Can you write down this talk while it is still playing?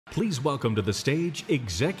Please welcome to the stage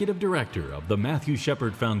Executive Director of the Matthew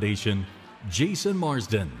Shepard Foundation, Jason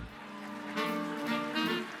Marsden.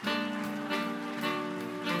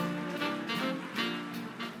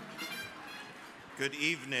 Good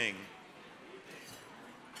evening.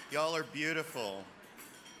 Y'all are beautiful.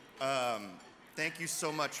 Thank you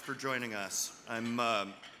so much for joining us. I'm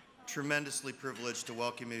tremendously privileged to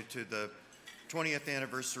welcome you to the 20th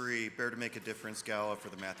anniversary Bear to Make a Difference Gala for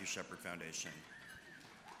the Matthew Shepard Foundation.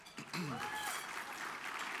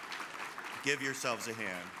 Give yourselves a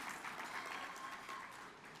hand.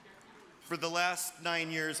 For the last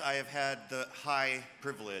 9 years, I have had the high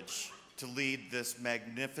privilege to lead this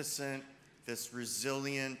magnificent, this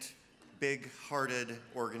resilient, big-hearted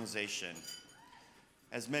organization.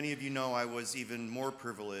 As many of you know, I was even more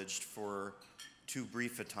privileged for too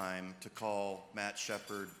brief a time to call Matt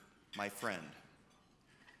Shepard my friend.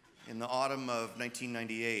 In the autumn of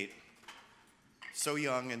 1998, so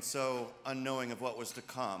young and so unknowing of what was to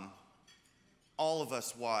come, all of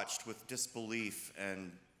us watched with disbelief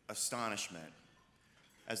and astonishment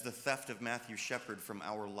as the theft of Matthew Shepard from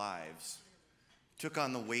our lives took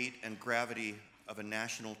on the weight and gravity of a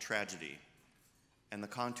national tragedy and the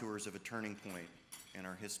contours of a turning point in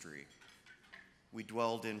our history. We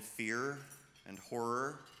dwelled in fear and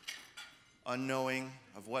horror, unknowing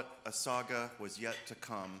of what a saga was yet to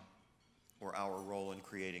come or our role in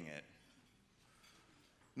creating it.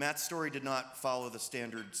 Matt's story did not follow the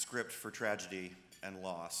standard script for tragedy and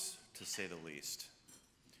loss, to say the least.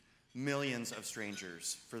 Millions of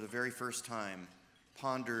strangers, for the very first time,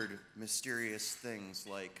 pondered mysterious things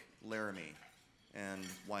like Laramie and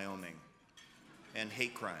Wyoming and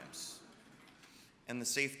hate crimes and the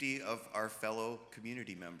safety of our fellow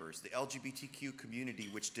community members, the LGBTQ community,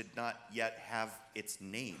 which did not yet have its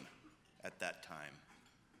name at that time.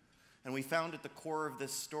 And we found at the core of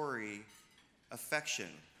this story affection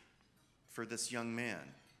for this young man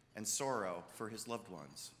and sorrow for his loved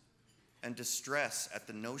ones and distress at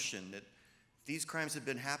the notion that these crimes had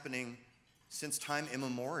been happening since time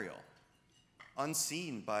immemorial,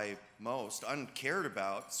 unseen by most, uncared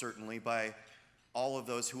about certainly by all of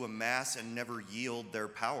those who amass and never yield their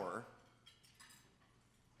power.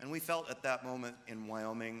 And we felt at that moment in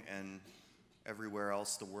Wyoming and everywhere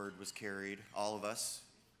else the word was carried, all of us,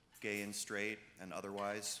 gay and straight and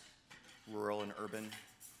otherwise, rural and urban,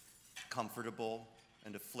 comfortable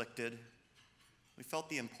and afflicted, we felt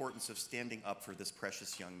the importance of standing up for this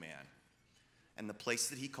precious young man and the place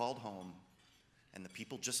that he called home and the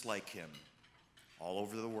people just like him all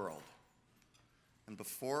over the world. And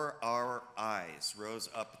before our eyes rose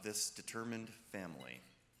up this determined family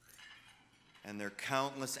and their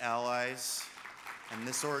countless allies and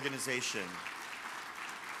this organization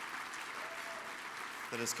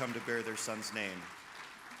that has come to bear their son's name.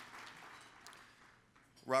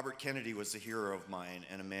 Robert Kennedy was a hero of mine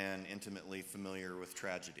and a man intimately familiar with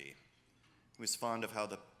tragedy. He was fond of how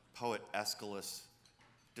the poet Aeschylus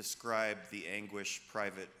described the anguish,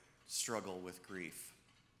 private struggle with grief.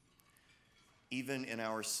 Even in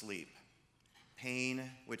our sleep, pain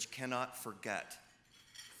which cannot forget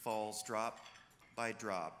falls drop by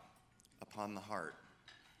drop upon the heart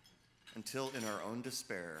until in our own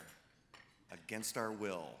despair, against our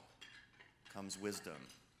will, comes wisdom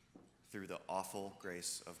through the awful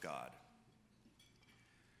grace of God.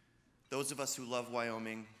 Those of us who love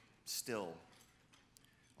Wyoming still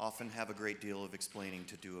often have a great deal of explaining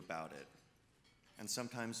to do about it. And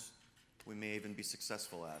sometimes we may even be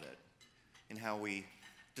successful at it in how we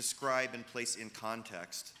describe and place in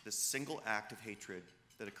context this single act of hatred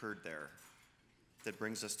that occurred there that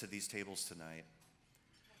brings us to these tables tonight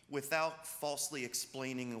without falsely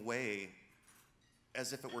explaining away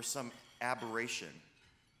as if it were some aberration.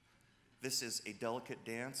 This is a delicate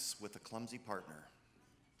dance with a clumsy partner.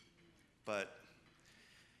 But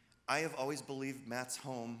I have always believed Matt's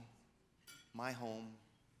home, my home,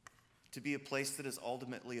 to be a place that is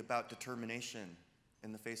ultimately about determination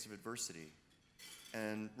in the face of adversity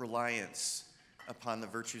and reliance upon the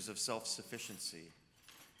virtues of self-sufficiency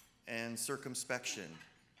and circumspection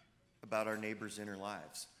about our neighbors' inner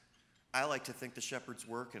lives. I like to think the Shepherd's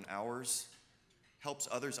work and ours helps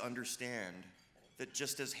others understand that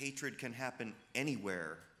just as hatred can happen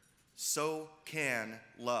anywhere, so can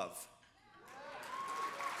love.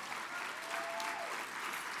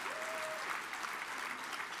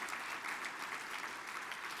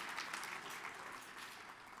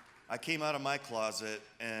 I came out of my closet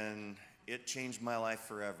and it changed my life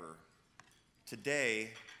forever.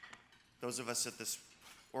 Today, those of us at this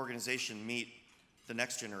organization meet the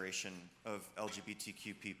next generation of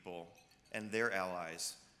LGBTQ people and their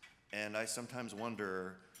allies. And I sometimes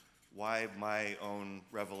wonder why my own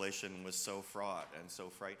revelation was so fraught and so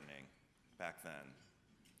frightening back then.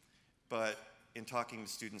 But in talking to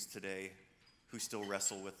students today who still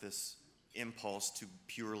wrestle with this impulse to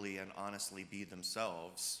purely and honestly be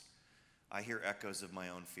themselves, I hear echoes of my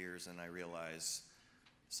own fears and I realize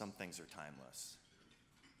some things are timeless.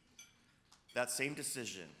 That same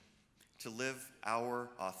decision to live our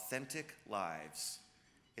authentic lives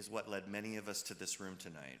is what led many of us to this room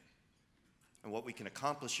tonight. And what we can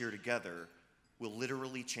accomplish here together will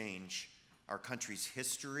literally change our country's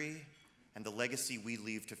history and the legacy we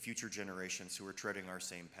leave to future generations who are treading our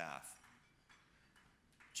same path.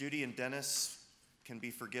 Judy and Dennis can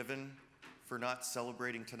be forgiven for not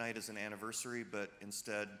celebrating tonight as an anniversary, but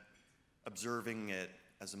instead observing it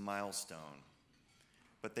as a milestone.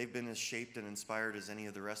 But they've been as shaped and inspired as any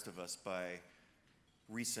of the rest of us by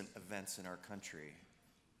recent events in our country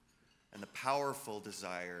and the powerful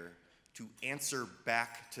desire to answer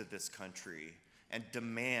back to this country and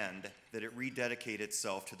demand that it rededicate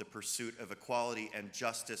itself to the pursuit of equality and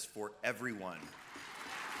justice for everyone.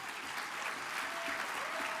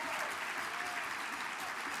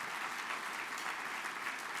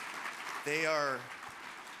 They are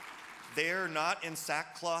not in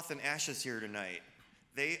sackcloth and ashes here tonight.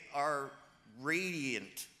 They are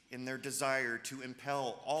radiant in their desire to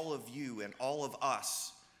impel all of you and all of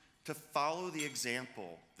us to follow the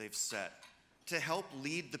example they've set, to help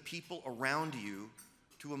lead the people around you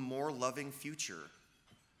to a more loving future.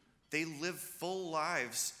 They live full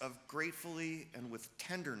lives of gratefully and with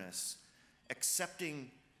tenderness,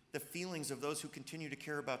 accepting the feelings of those who continue to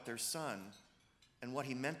care about their son and what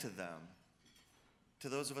he meant to them, to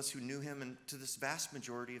those of us who knew him and to this vast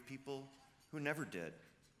majority of people who never did.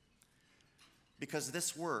 Because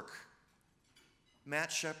this work,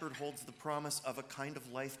 Matt Shepard holds the promise of a kind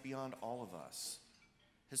of life beyond all of us.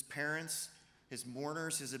 His parents, his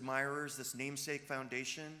mourners, his admirers, this namesake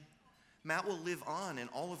foundation, Matt will live on in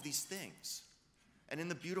all of these things and in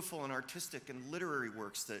the beautiful and artistic and literary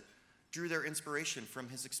works that drew their inspiration from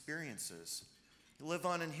his experiences. He'll live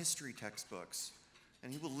on in history textbooks,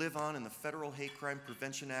 and he will live on in the Federal Hate Crime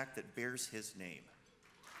Prevention Act that bears his name.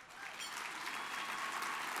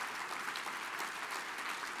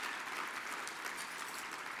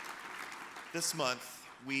 This month,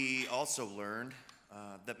 we also learned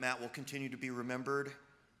that Matt will continue to be remembered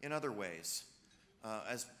in other ways,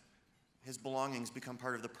 as his belongings become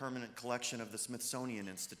part of the permanent collection of the Smithsonian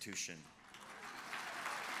Institution.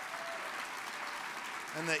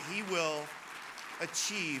 And that he will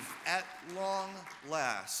achieve, at long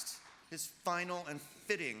last, his final and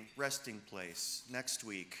fitting resting place next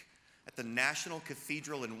week at the National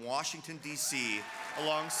Cathedral in Washington, D.C.,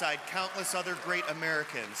 alongside countless other great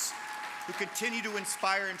Americans who continue to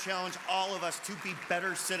inspire and challenge all of us to be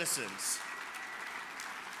better citizens.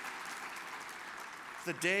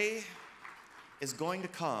 The day is going to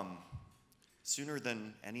come sooner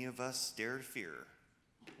than any of us dare to fear,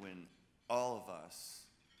 when all of us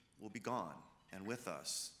will be gone, and with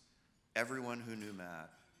us, everyone who knew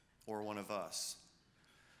Matt or one of us.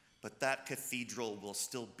 But that cathedral will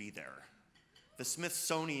still be there. The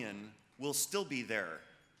Smithsonian will still be there.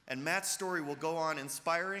 And Matt's story will go on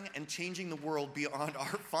inspiring and changing the world beyond our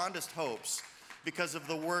fondest hopes because of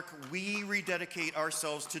the work we rededicate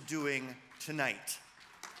ourselves to doing tonight.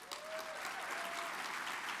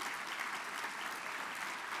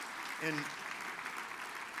 In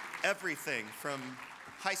everything from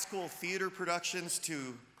high school theater productions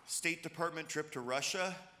to State Department trip to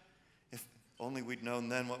Russia, if only we'd known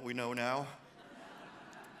then what we know now.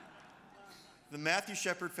 The Matthew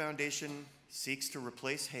Shepard Foundation seeks to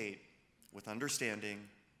replace hate with understanding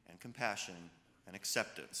and compassion and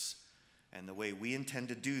acceptance. And the way we intend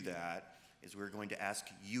to do that is we're going to ask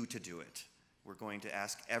you to do it. We're going to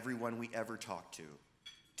ask everyone we ever talk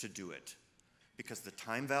to do it. Because the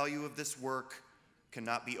time value of this work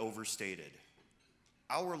cannot be overstated.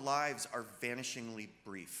 Our lives are vanishingly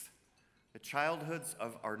brief. The childhoods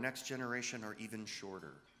of our next generation are even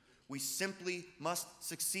shorter. We simply must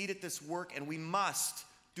succeed at this work, and we must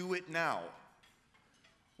do it now.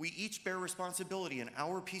 We each bear responsibility in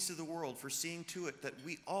our piece of the world for seeing to it that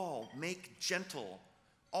we all make gentle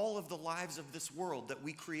all of the lives of this world that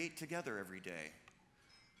we create together every day.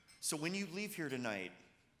 So when you leave here tonight,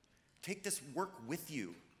 take this work with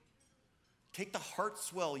you. Take the heart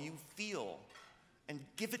swell you feel and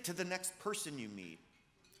give it to the next person you meet.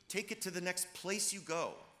 Take it to the next place you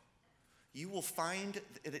go. You will find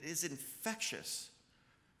that it is infectious,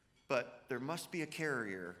 but there must be a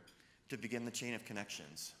carrier to begin the chain of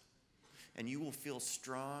connections. And you will feel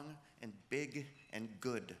strong and big and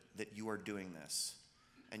good that you are doing this.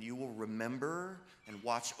 and you will remember and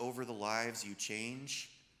watch over the lives you change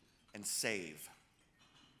and save.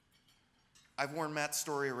 I've worn Matt's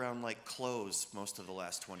story around like clothes most of the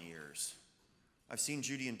last 20 years. I've seen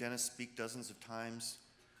Judy and Dennis speak dozens of times.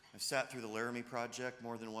 I've sat through the Laramie Project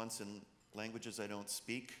more than once in languages I don't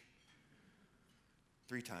speak.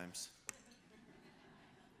 3 times.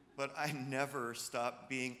 But I never stop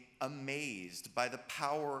being amazed by the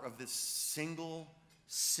power of this single,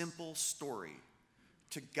 simple story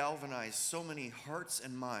to galvanize so many hearts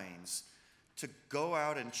and minds to go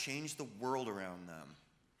out and change the world around them.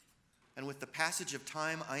 And with the passage of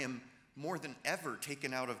time, I am more than ever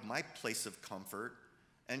taken out of my place of comfort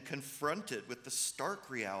and confronted with the stark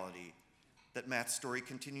reality that Matt's story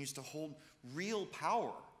continues to hold real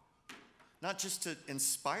power, not just to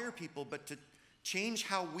inspire people, but to change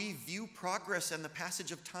how we view progress and the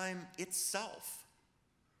passage of time itself.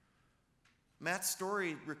 Matt's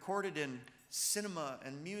story, recorded in cinema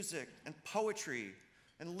and music and poetry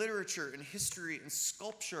and literature and history and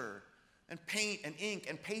sculpture and paint and ink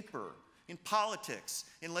and paper, in politics,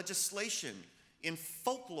 in legislation, in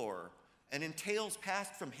folklore, and in tales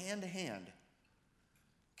passed from hand to hand,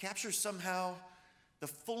 captures somehow the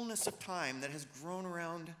fullness of time that has grown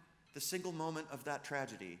around the single moment of that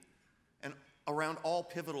tragedy and around all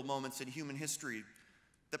pivotal moments in human history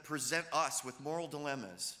that present us with moral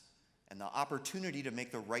dilemmas and the opportunity to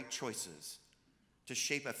make the right choices to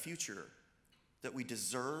shape a future that we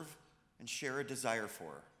deserve and share a desire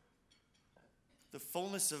for. The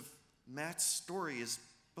fullness of Matt's story is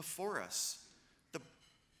before us. The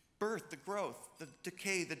birth, the growth, the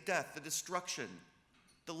decay, the death, the destruction,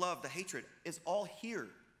 the love, the hatred is all here.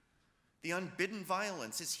 The unbidden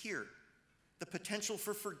violence is here. The potential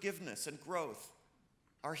for forgiveness and growth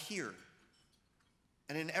are here.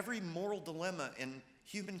 And in every moral dilemma in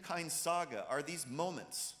humankind's saga are these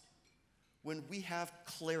moments when we have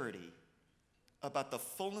clarity about the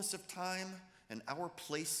fullness of time and our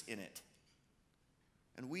place in it.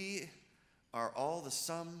 And we are all the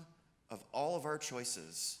sum of all of our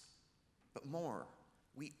choices, but more,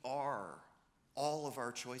 we are all of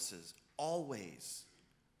our choices, always,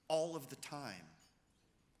 all of the time.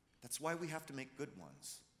 That's why we have to make good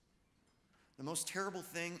ones. The most terrible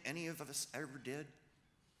thing any of us ever did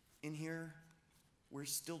in here, we're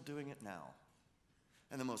still doing it now.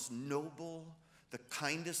 And the most noble, the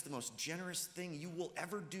kindest, the most generous thing you will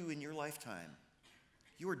ever do in your lifetime,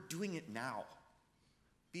 you are doing it now,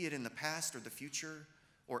 be it in the past or the future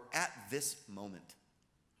or at this moment.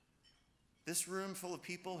 This room full of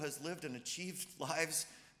people has lived and achieved lives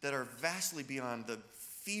that are vastly beyond the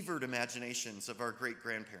fevered imaginations of our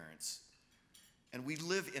great-grandparents. And we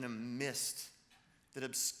live in a mist that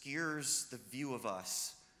obscures the view of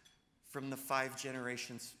us from the 5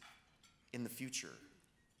 generations in the future.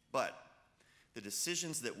 But the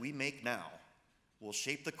decisions that we make now will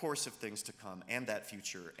shape the course of things to come and that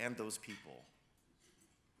future and those people.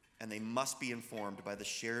 And they must be informed by the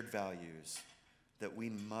shared values that we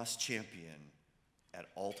must champion at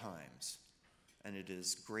all times. And it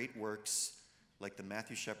is great works like the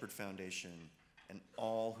Matthew Shepard Foundation and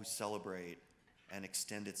all who celebrate and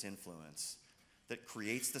extend its influence that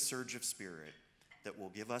creates the surge of spirit that will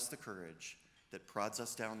give us the courage, that prods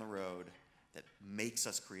us down the road, that makes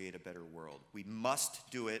us create a better world. We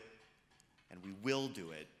must do it, and we will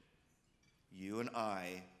do it. You and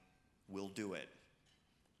I will do it,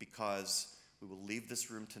 because we will leave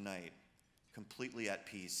this room tonight completely at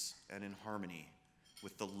peace and in harmony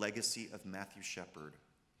with the legacy of Matthew Shepard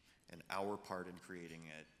and our part in creating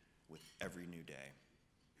it with every new day.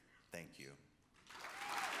 Thank you.